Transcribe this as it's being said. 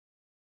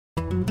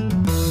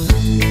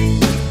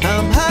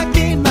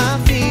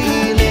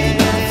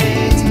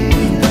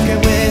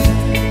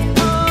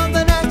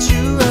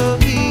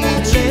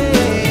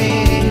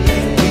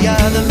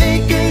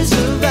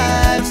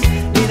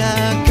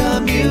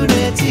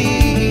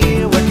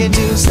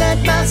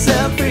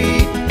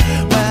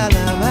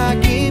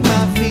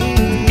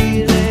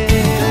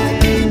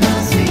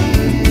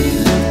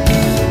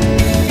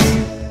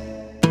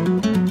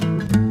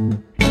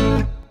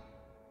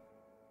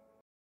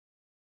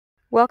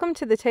Welcome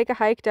to the Take a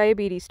Hike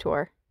Diabetes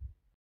Tour.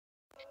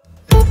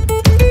 I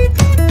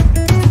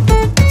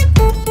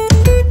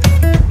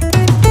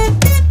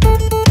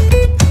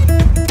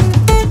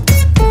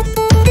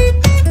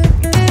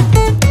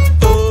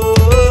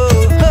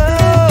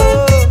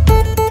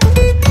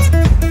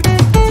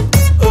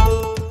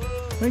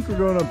think we're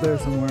going up there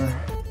somewhere.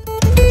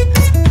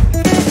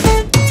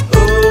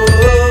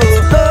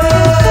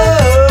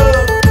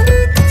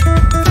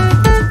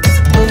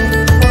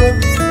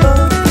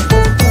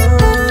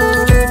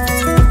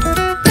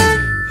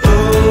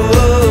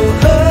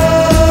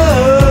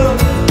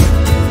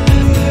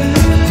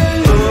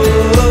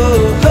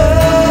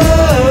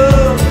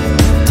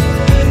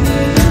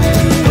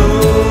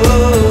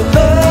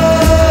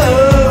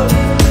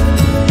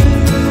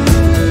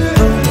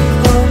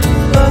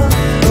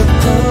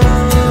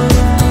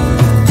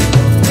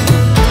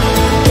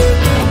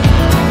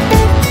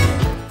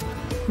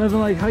 Nothing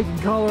like hiking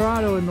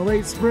Colorado in the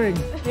late spring.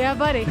 Yeah,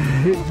 buddy.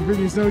 Did you bring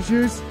your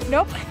snowshoes?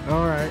 Nope.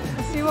 All right.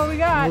 Let's see what we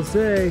got. We'll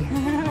see.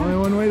 Only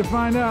one way to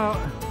find out.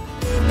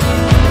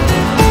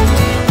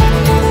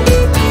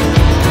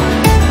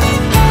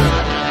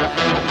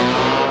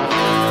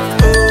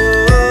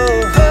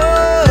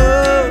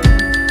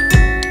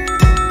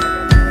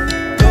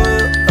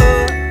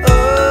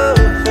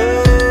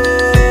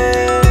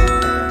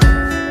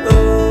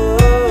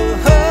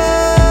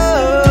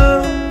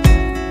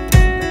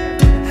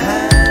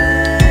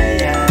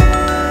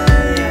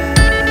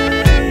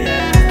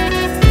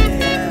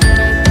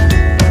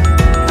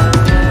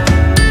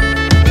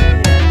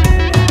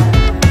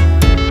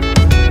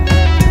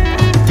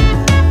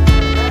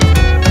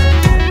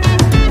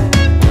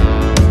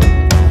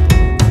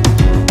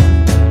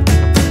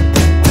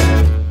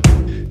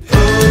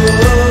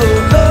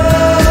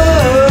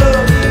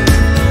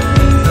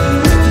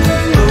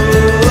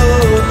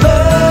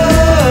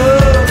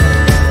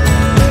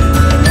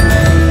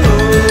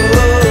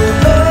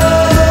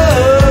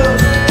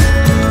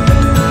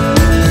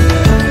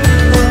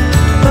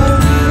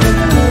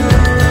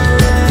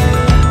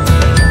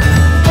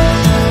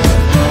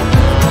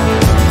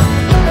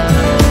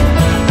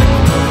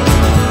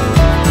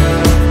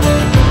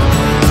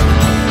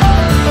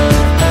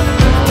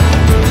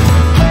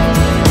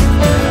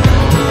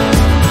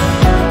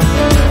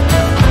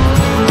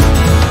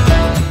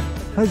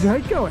 How's your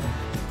hike going?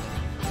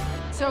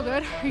 So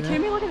good. Are you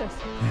kidding me? Look at this.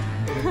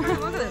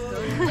 Look at this,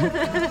 dude. Look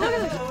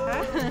at this.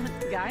 Huh?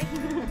 Guy.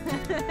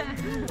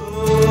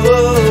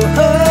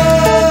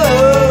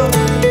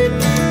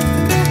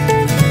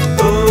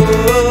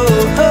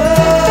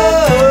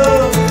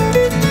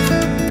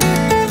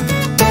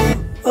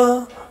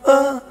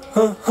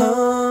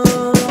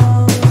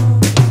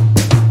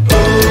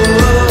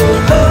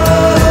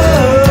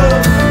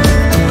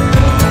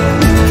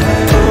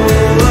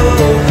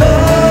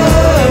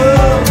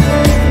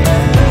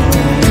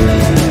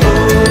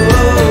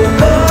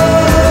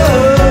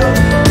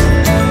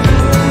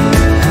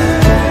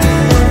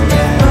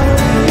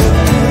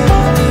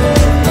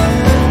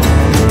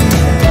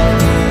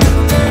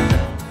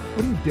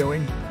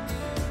 Doing?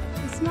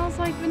 It smells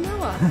like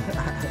vanilla.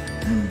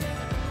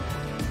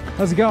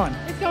 How's it going?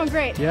 It's going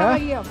great. Yeah? How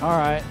about you? All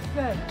right.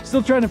 Good.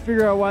 Still trying to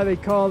figure out why they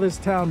call this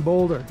town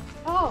Boulder.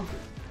 Oh.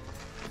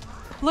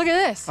 Look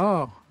at this.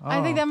 Oh.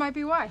 I think that might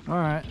be why. All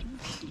right.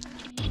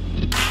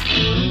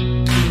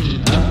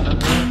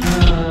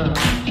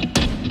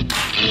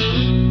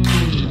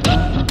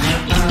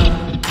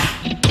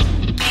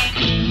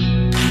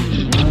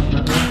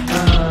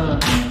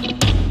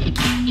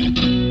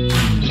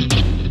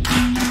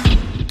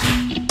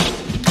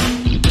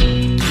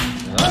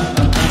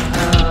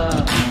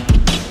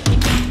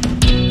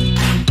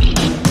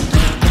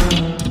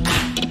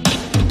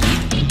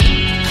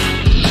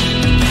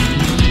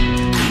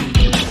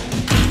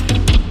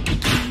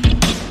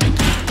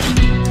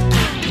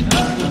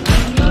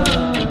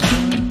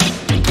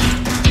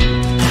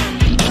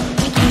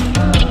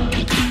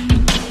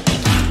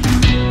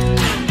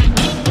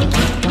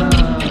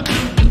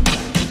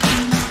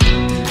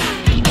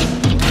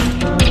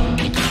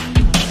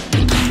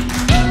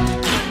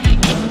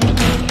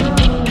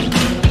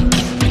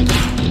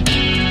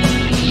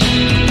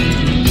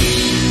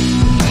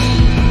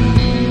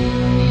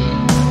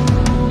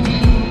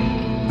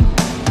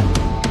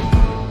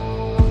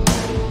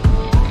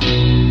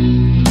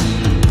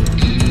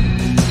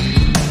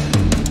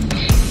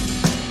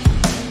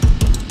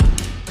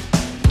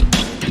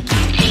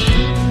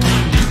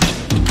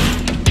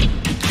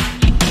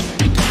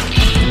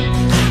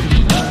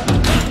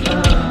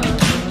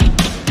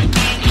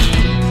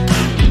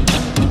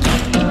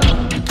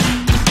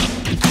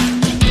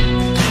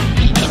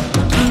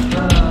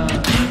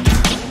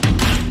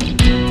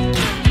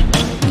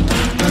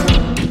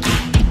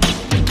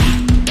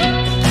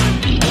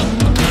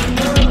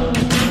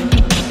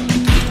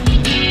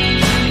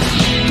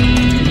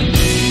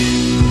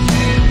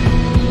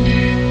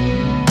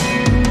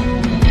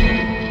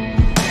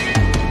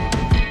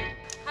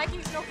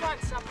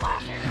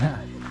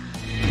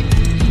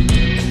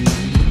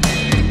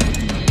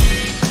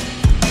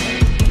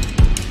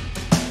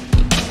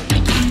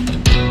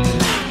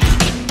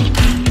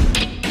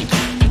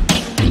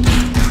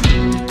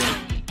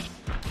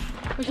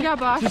 job,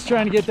 boss. Just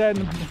trying to get that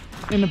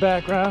in the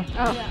background.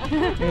 Oh.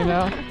 You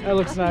know, that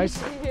looks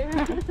nice.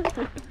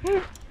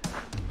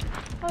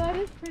 Oh, that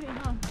is pretty,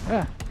 huh?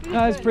 Yeah,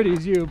 not as pretty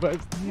as you, but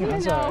you know,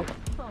 it's all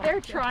right.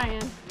 They're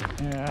trying.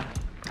 Yeah.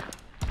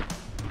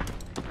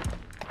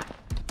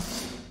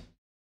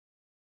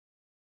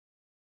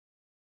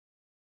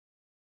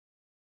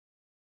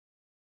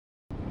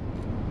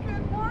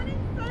 Good morning,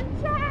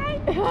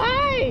 sunshine.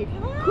 Hi!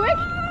 Quick,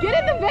 get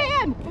in the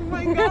van! Oh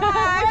my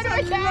gosh.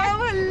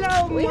 Hello.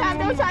 Hello. We have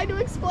no time to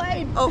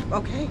explain. Oh,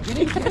 okay. Get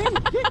in.